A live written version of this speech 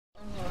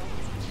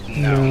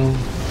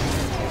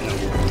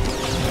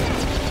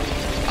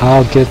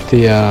I'll get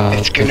the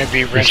It's gonna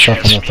be wrench stuff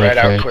on the spread third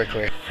out page.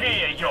 quickly.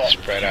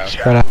 Spread out.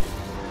 Spread out.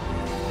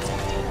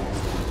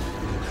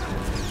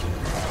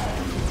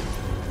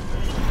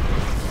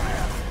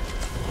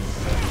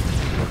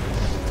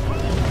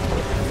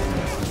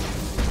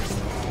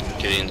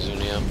 Getting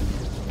Zunia.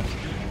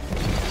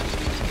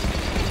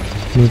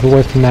 Move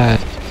away from that.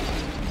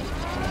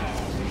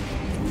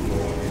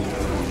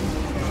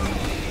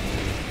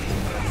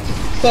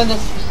 So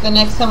the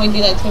next time we do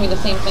that, it's gonna be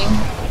the same thing?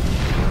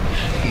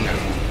 No.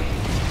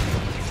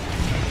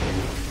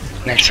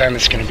 Next time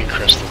it's gonna be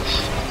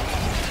crystals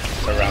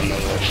around the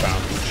little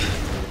fountains.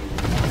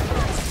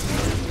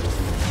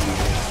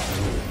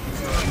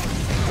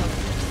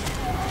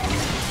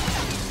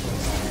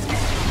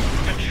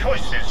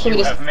 Should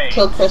we just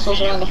kill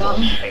crystals around the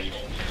fountain?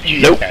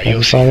 Nope. Yeah,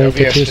 you'll see. There'll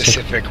be a Everybody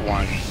specific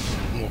one.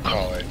 We'll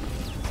call it.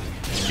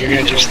 You're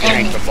gonna just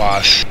tank the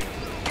boss.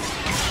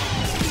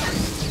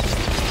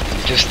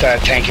 Just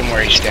tank him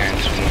where he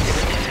stands when we get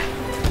in here.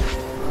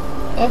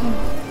 Okay.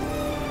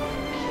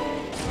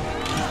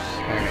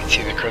 Alright,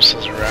 see the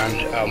crystals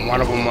around. One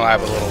of them will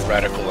have a little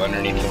reticle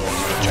underneath the one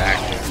that's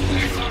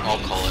active. I'll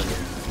call it.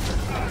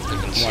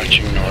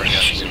 Watching north.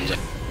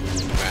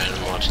 Right,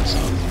 I'm watching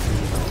south.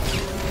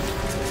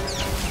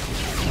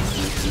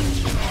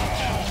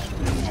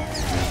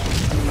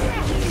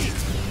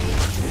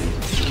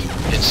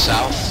 It's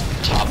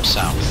south,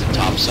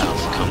 top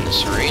south. Come to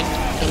Serene,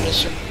 come to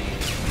Serene.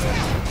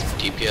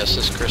 DPS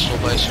is crystal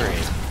by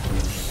Serene.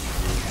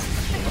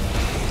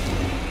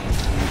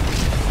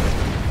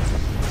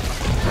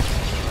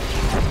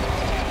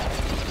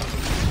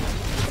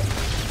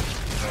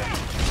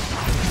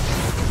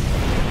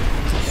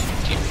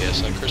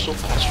 DPS on crystal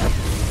faster.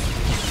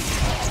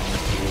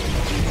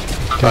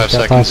 5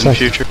 seconds in the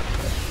future.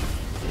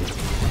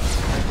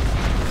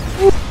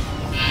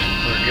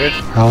 We're good.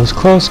 I was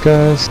close,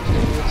 guys.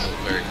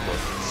 Very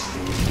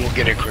close. We'll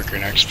get it quicker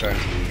next time.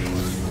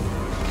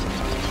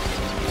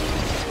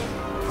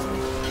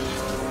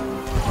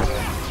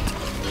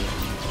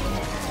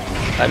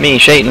 I mean,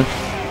 Shayton.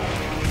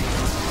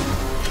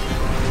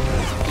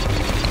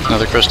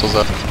 Another crystal's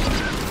up.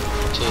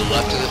 To the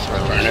left of the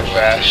throne. Burn it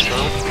fast.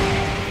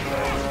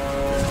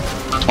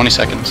 20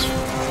 seconds.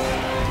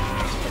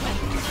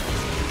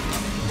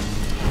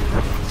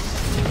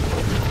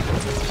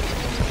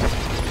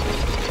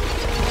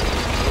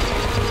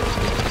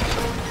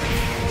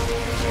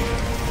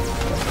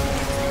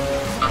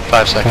 Five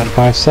Got seconds.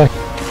 5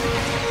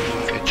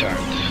 seconds. Good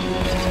times.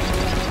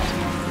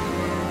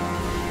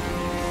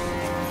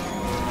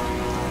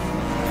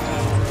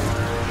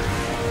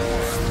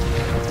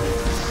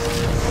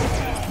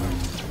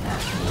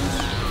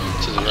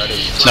 To the right of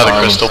the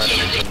Another crystal.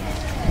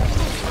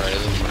 Right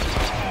of the front.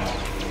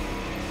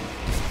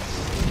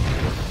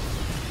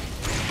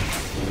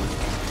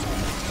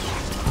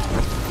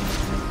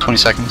 20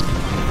 seconds.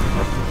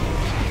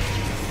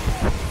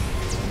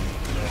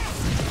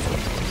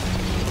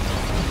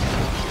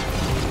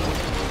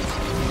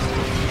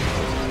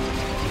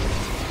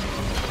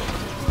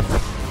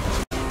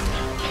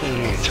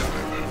 Plenty of time.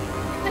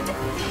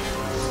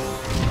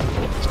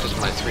 It's because of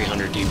my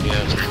 300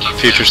 DPS.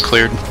 Future's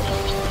cleared.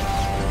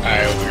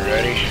 Alright, are we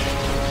ready?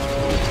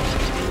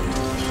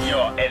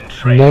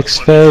 Next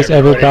phase,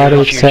 everybody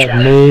in the except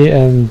future. me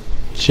and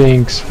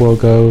Jinx will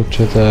go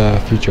to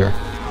the future.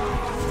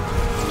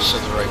 So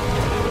the right.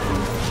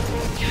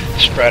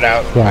 Spread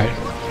out. Right.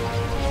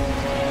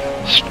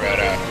 Spread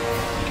out.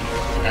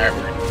 Alright,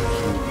 we're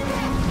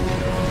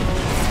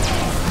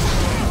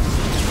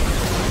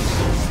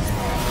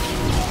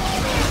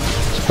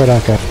Spread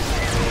out, guys.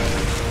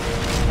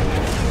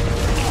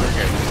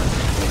 good.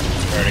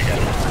 We already got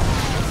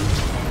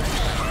it.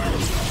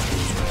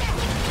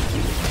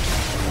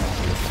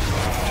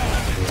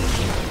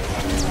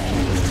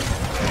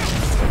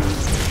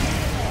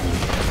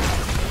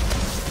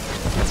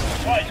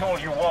 Fight all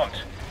you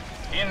want.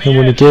 And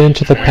when you get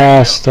into the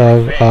past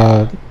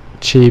of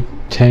Cheap,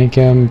 tank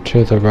him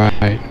to the right.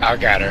 I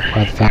got her.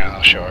 By the Yeah,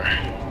 I'll show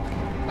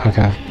her.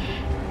 Okay.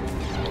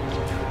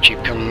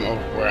 Cheap, come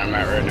over where I'm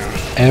at right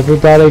now.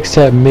 Everybody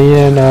except me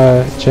and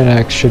Gen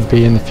X should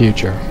be in the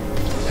future.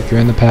 If you're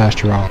in the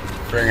past, you're wrong.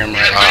 Bring him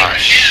right Ah, back.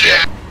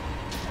 shit.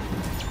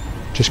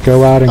 Just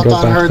go out and I go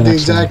thought I back to heard the the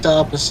next one. exact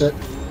opposite.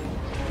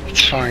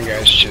 It's fine,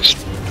 guys. Just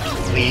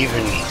leave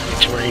and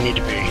it's where you need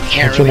to be. You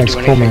can't What's your really next do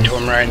anything pull,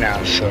 to him right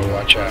now, so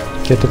watch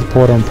out. Get to the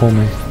portal and pull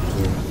me.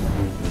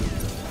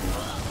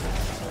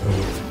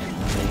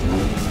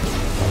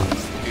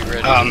 Be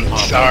ready.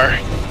 Star,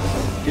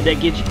 Did that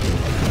get you?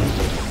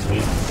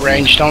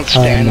 range, don't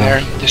stand no. there.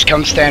 Just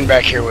come stand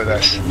back here with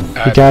us.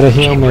 You gotta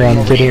heal keep me. him I'm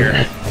over getting,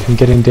 here. I'm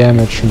getting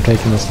damage from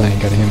taking this thing.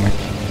 Gotta heal me.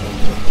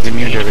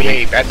 Immune to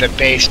everything. Hey, at the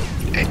base.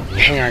 Hey,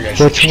 hang on, guys.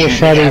 Which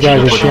side of you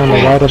guys? Is she on the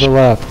right or the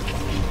left?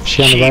 Is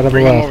she on the right or the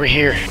Bring him left? over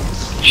here.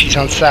 She's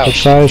on south.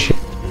 Which side is she?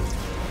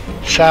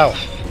 South.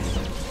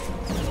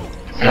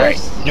 Alright,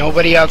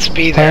 nobody else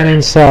be there.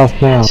 Planning south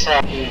now.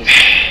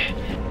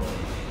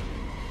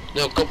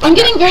 No, go back. I'm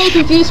getting very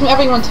confused from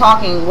everyone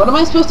talking. What am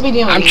I supposed to be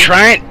doing? I'm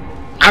trying.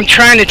 I'm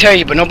trying to tell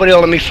you, but nobody will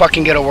let me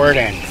fucking get a word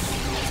in.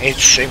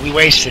 We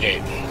wasted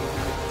it.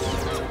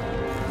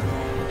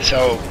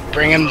 So,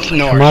 bring him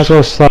north. Might as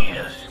well stop.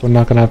 We're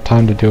not gonna have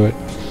time to do it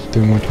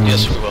 3 more times.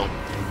 Yes, we will.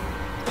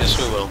 Yes,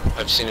 we will.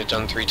 I've seen it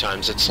done 3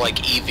 times. It's like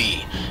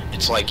EV.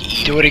 It's like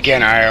EV. Do it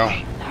again, Io.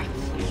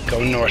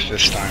 Go north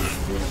this time.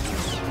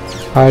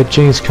 Alright,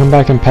 Jinx, come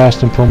back and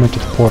past and pull me to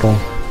the portal.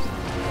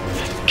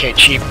 Okay,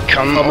 Chief,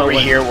 come over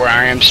here where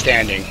I am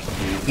standing.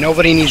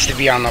 Nobody needs to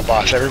be on the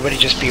boss. Everybody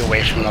just be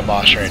away from the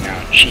boss right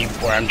now. Chief,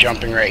 where I'm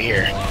jumping right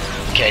here.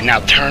 Okay, now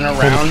turn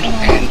around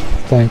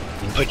and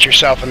put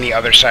yourself on the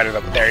other side of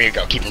the... There you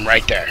go. Keep him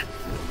right there.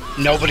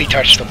 Nobody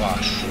touch the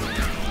boss.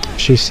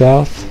 She's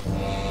south?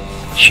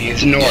 She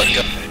is north.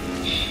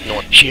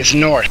 North. She is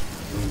north.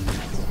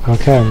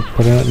 Okay,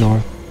 put it at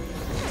north.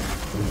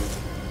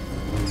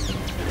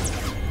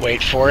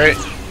 Wait for it.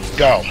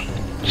 Go.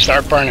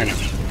 Start burning him.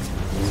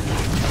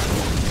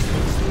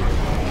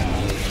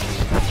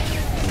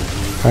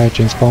 Alright,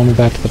 Jinx, follow me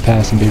back to the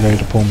pass and be ready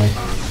to pull me.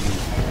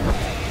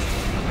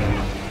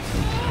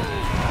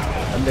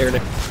 I'm there,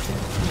 Nick.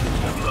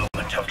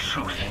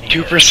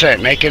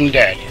 2%. Make him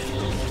dead.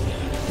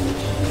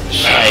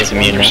 He's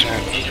immune now.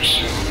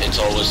 It's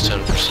always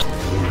 10%.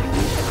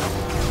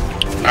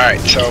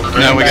 Alright, so...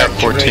 Now we got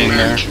 14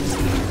 there.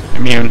 Immune.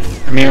 Immune.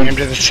 Bring Immune. him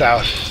to the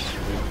south.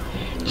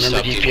 Remember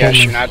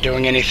DPS, you're not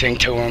doing anything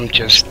to him.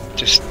 Just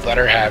let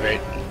her have it.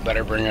 Let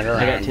her bring it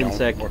around. I got 10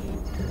 seconds.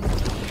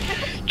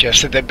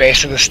 Just at the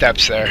base of the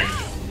steps there.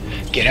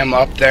 Get him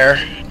up there,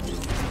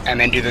 and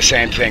then do the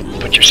same thing.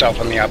 Put yourself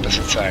on the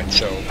opposite side.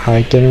 So.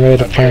 Alright, getting ready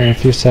to plant in a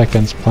few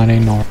seconds.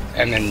 Planning north.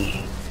 And then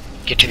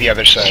get to the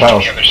other side.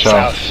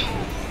 South.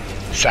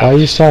 South. Why are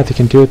you south? You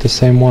can do it the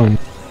same one.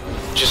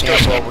 Just go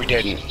for what we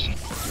didn't.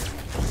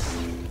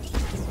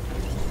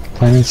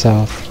 Planning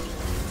south.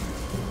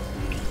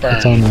 Burn.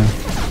 It's on there.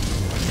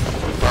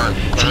 Burn.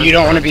 So you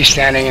don't want to be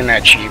standing in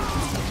that Jeep.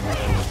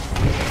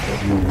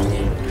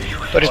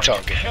 But it's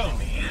all good.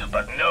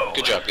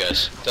 Good job,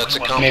 guys. That's a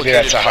complicated Maybe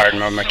that's a hard fight.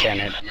 mode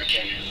mechanic.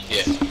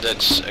 Yeah,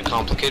 that's a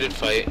complicated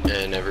fight,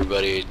 and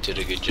everybody did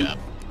a good job.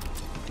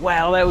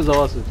 Wow, that was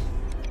awesome.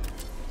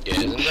 Yeah,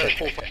 isn't that a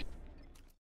cool fight?